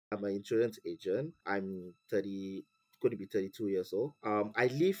I'm an insurance agent. I'm 30, going to be 32 years old. I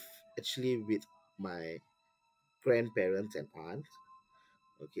live actually with my grandparents and aunts.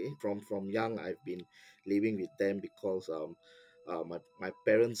 Okay, from young I've been living with them because my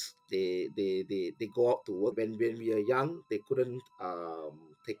parents they go out to work. When we are young they couldn't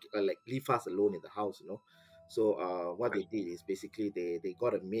take like leave us alone in the house, you know. So what they did is basically they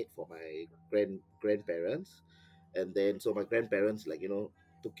got a maid for my grandparents, and then so my grandparents, like, you know,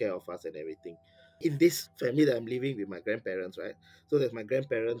 took care of us and everything. In this family that I'm living with, my grandparents, right? So there's my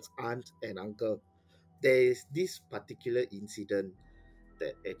grandparents, aunt and uncle. There is this particular incident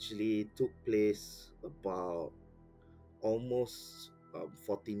that actually took place about almost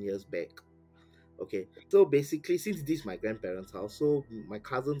 14 years back. Okay, so basically, since this is my grandparents' house, so my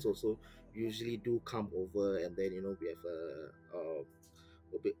cousins also usually do come over, and then, you know, we have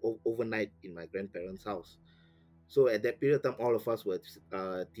overnight in my grandparents' house. So at that period of time, all of us were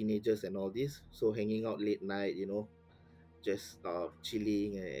teenagers and all this, so hanging out late night, you know, just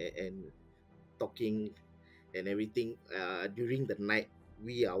chilling and talking and everything during the night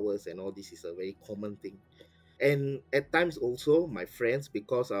wee hours and all this is a very common thing. And at times also my friends,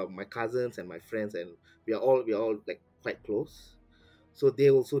 because my cousins and my friends, and we are all like quite close, so they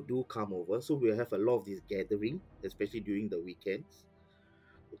also do come over, so we have a lot of this gathering, especially during the weekends.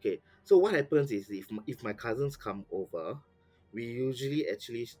 Okay, so what happens is if my cousins come over, we usually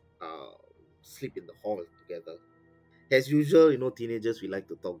actually uh sleep in the hall together. As usual, you know, teenagers, we like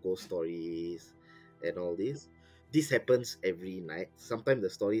to talk ghost stories and all this. This happens every night. Sometimes the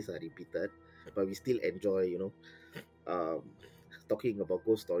stories are repeated, but we still enjoy, you know, um, talking about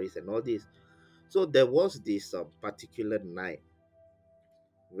ghost stories and all this. So there was this particular night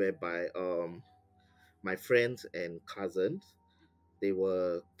whereby my friends and cousins, they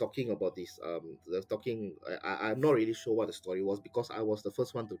were talking about this. They're talking. I'm not really sure what the story was because I was the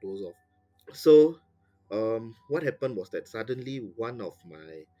first one to doze off. So what happened was that suddenly one of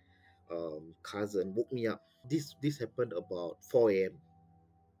my cousin woke me up. This happened about 4 a.m.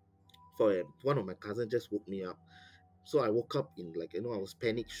 4 a.m. One of my cousins just woke me up. So I woke up in, like, you know, I was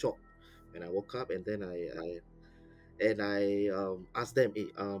panic shocked when I woke up, and then I asked them, hey,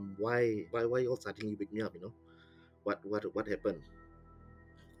 why you all suddenly wake me up, you know? What happened?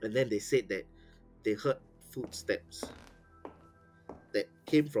 And then they said that they heard footsteps that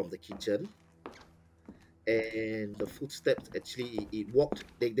came from the kitchen, and the footsteps actually it walked.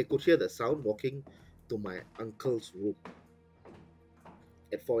 They could hear the sound walking to my uncle's room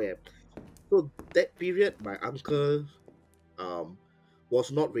at 4 a.m. So that period, my uncle um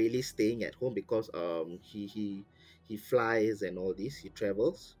was not really staying at home because he flies and all this. He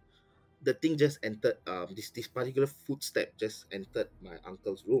travels. The thing just entered. This particular footstep just entered my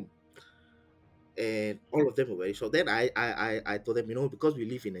uncle's room, and all of them were very shocked. Then I told them, you know, because we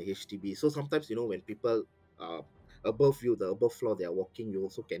live in a HDB, so sometimes, you know, when people uh above you, the above floor, they are walking, you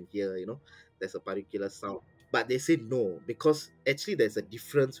also can hear, you know, there's a particular sound. But they said no, because actually there's a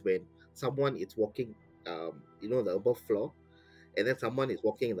difference when someone is walking, you know, the above floor, and then someone is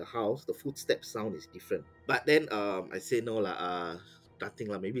walking in the house, the footstep sound is different. But then I say no lah, nothing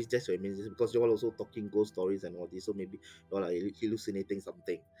lah, maybe it's just your imagination, because you all also talking ghost stories and all this, so maybe you all are hallucinating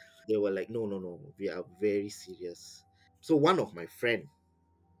something. They were like, no, no, no, we are very serious. So one of my friend,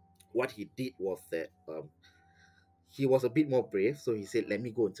 what he did was that he was a bit more brave, so he said, let me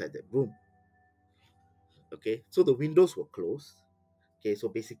go inside that room. Okay, so the windows were closed. Okay, so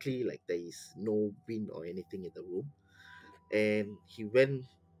basically, like, there is no wind or anything in the room, and he went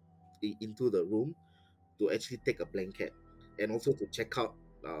into the room to actually take a blanket and also to check out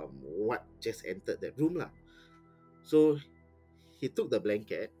what just entered that room lah. So he took the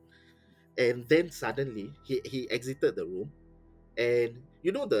blanket, and then suddenly he exited the room, and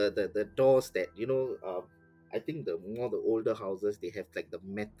you know the doors that, you know, I think the more the older houses, they have like the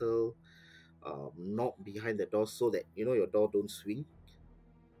metal knob behind the door, so that, you know, your door don't swing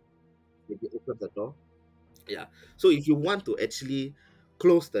if you open the door. Yeah. So if you want to actually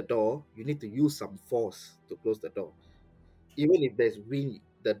close the door, you need to use some force to close the door. Even if there's wind,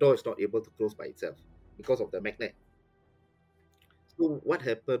 the door is not able to close by itself because of the magnet. So what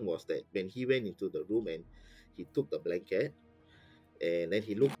happened was that when he went into the room and he took the blanket, and then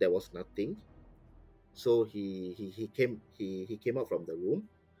he looked, there was nothing. So he came out from the room,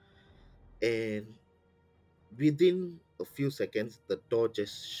 and within a few seconds the door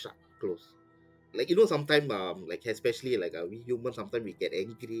just shut close. Like, you know, sometimes like, especially like we humans, sometimes we get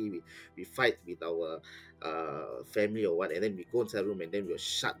angry, we fight with our family or what, and then we go inside the room and then we'll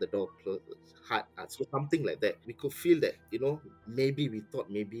shut the door close hard. So something like that, we could feel that, you know, maybe we thought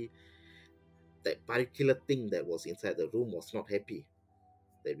maybe that particular thing that was inside the room was not happy.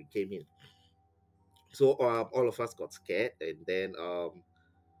 that we came in. So all of us got scared, and then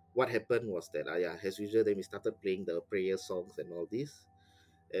what happened was that yeah, as usual, then we started playing the prayer songs and all this,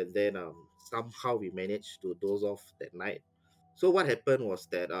 and then somehow we managed to doze off that night. So what happened was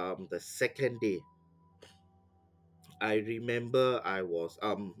that the second day, I remember I was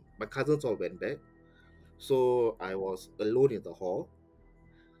my cousins all went back, so I was alone in the hall,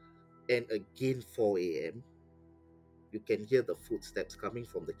 and again 4 a.m. you can hear the footsteps coming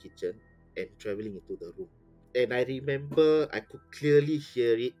from the kitchen and traveling into the room. And I remember I could clearly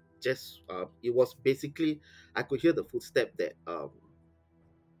hear it. Just it was basically I could hear the footstep that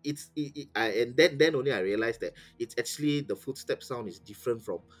and then only I realized that it's actually the footstep sound is different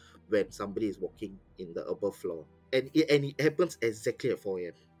from when somebody is walking in the above floor, and it happens exactly at 4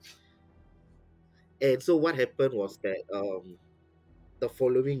 a.m. And so what happened was that the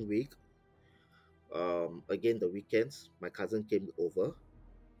following week, again the weekends, my cousin came over,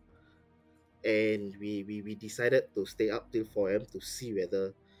 and we decided to stay up till 4 a.m. to see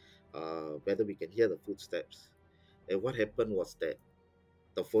whether we can hear the footsteps. And what happened was that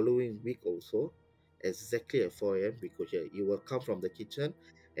the following week also, exactly at 4 a.m., we could hear it will come from the kitchen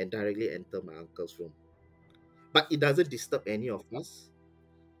and directly enter my uncle's room. But it doesn't disturb any of us.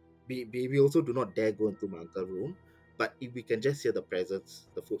 We also do not dare go into my uncle's room. But if we can just hear the presence,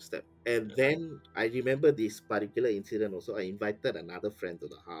 the footstep. And then I remember this particular incident also. I invited another friend to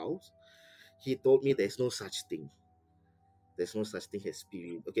the house. He told me there's no such thing. There's no such thing as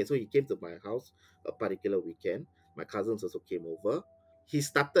spirit. Okay, so he came to my house a particular weekend. My cousins also came over. He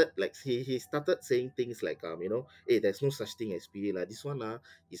started saying things like hey, there's no such thing as spirit like this one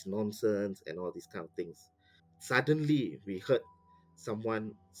is nonsense and all these kind of things. Suddenly we heard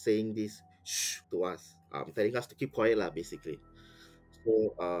someone saying this shh to us, telling us to keep quiet lah, basically.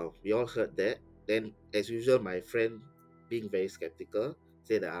 So we all heard that. Then as usual, my friend, being very skeptical,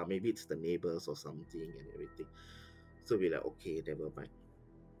 said that maybe it's the neighbors or something and everything. So we're like, okay, never mind.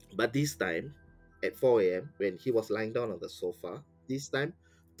 But this time, at 4 a.m., when he was lying down on the sofa, this time,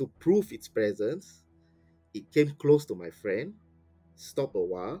 to prove its presence, it came close to my friend, stopped a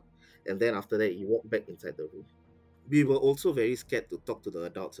while, and then after that, he walked back inside the room. We were also very scared to talk to the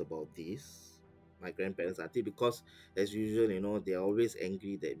adults about this, my grandparents, auntie, because as usual, they're always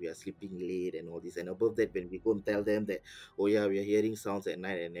angry that we are sleeping late and all this. And above that, when we go and tell them that, oh yeah, we are hearing sounds at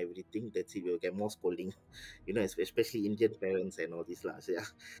night and everything, that's it, we'll get more scolding, especially Indian parents and all this. So, yeah.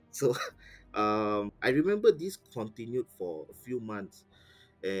 So I remember this continued for a few months,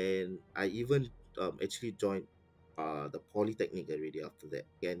 and I even actually joined the polytechnic already after that.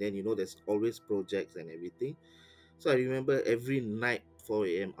 And then there's always projects and everything. So I remember every night 4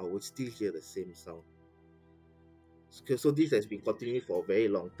 a.m. I would still hear the same sound. So this has been continuing for a very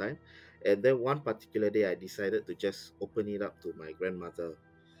long time. And then one particular day I decided to just open it up to my grandmother.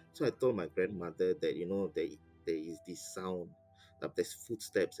 So I told my grandmother that there is this sound, there's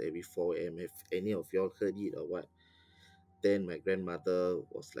footsteps every 4 a.m. If any of y'all heard it or what. Then my grandmother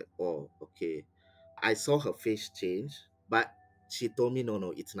was like, oh, okay. I saw her face change, but she told me, no,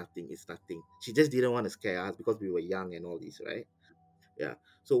 no, it's nothing, it's nothing. She just didn't want to scare us because we were young and all this, right? Yeah.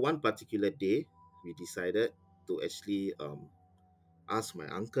 So one particular day, we decided to actually ask my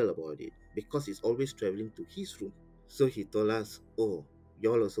uncle about it because he's always traveling to his room. So he told us, oh,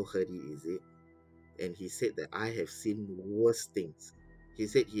 y'all also heard it, is it? And he said that I have seen worse things. He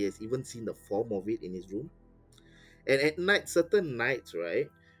said he has even seen the form of it in his room. And at night, certain nights, right,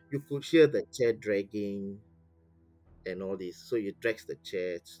 you could hear the chair dragging and all this. So it drags the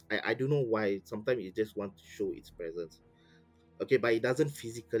chair. I don't know why. Sometimes it just want to show its presence. Okay, but it doesn't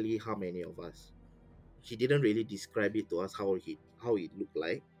physically harm any of us. He didn't really describe it to us how it looked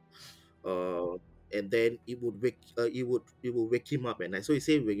like. Uh, and then it would wake him up at night. So he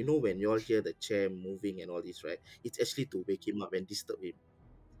said, well, when you all hear the chair moving and all this, right? It's actually to wake him up and disturb him.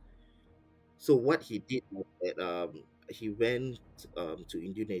 So what he did was that he went to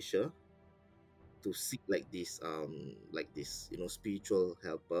Indonesia to seek like this spiritual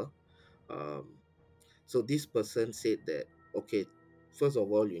helper. Um, so this person said that, okay, first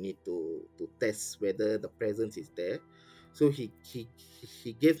of all you need to test whether the presence is there. So he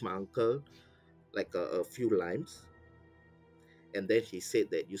gave my uncle like a few limes, and then he said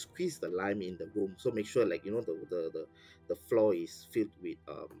that you squeeze the lime in the room, so make sure like the floor is filled with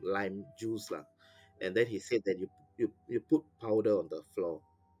lime juice lah. And then he said that you put powder on the floor,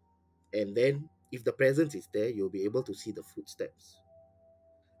 and then if the presence is there, you'll be able to see the footsteps.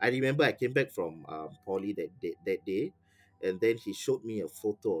 I remember I came back from poly that day, and then he showed me a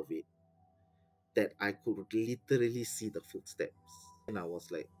photo of it that I could literally see the footsteps, and I was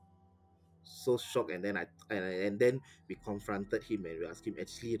like, so shocked. And then and then we confronted him and we asked him,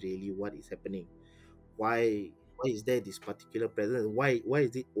 actually, really, what is happening? Why is there this particular presence? Why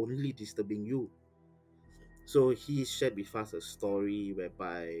is it only disturbing you? So he shared with us a story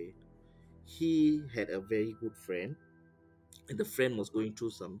whereby he had a very good friend, and the friend was going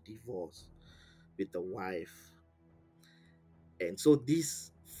through some divorce with the wife. And so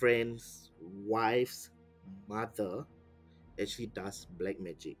this friend's wife's mother actually does black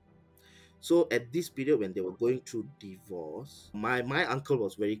magic. So at this period when they were going through divorce, my uncle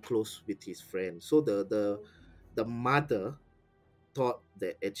was very close with his friend. So the mother thought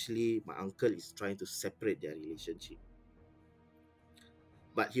that actually my uncle is trying to separate their relationship,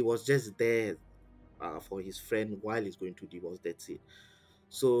 but he was just there for his friend while he's going through divorce. That's it.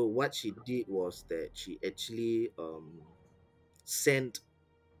 So what she did was that she actually sent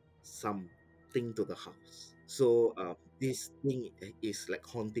something to the house. So this thing is like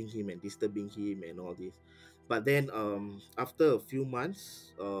haunting him and disturbing him and all this. But then after a few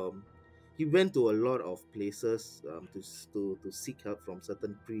months, he went to a lot of places to seek help from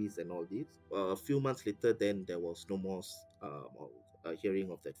certain priests and all this. A few months later, then there was no more hearing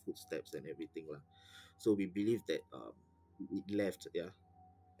of that footsteps and everything lah. So we believe that it left. Yeah,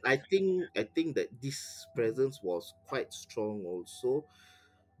 I think that this presence was quite strong also,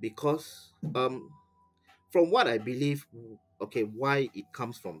 because from what I believe, okay, why it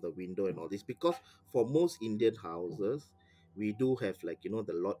comes from the window and all this, because for most Indian houses, we do have, like, the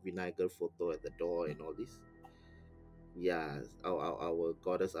Lord Vinayagar photo at the door and all this. Yeah, our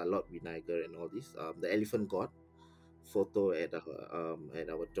goddess are Lord Vinayagar and all this. The elephant god photo at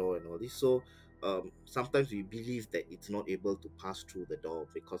our door and all this. So sometimes we believe that it's not able to pass through the door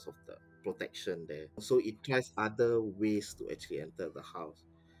because of the protection there. So it tries other ways to actually enter the house.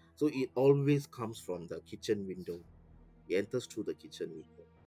 So it always comes from the kitchen window. It enters through the kitchen window.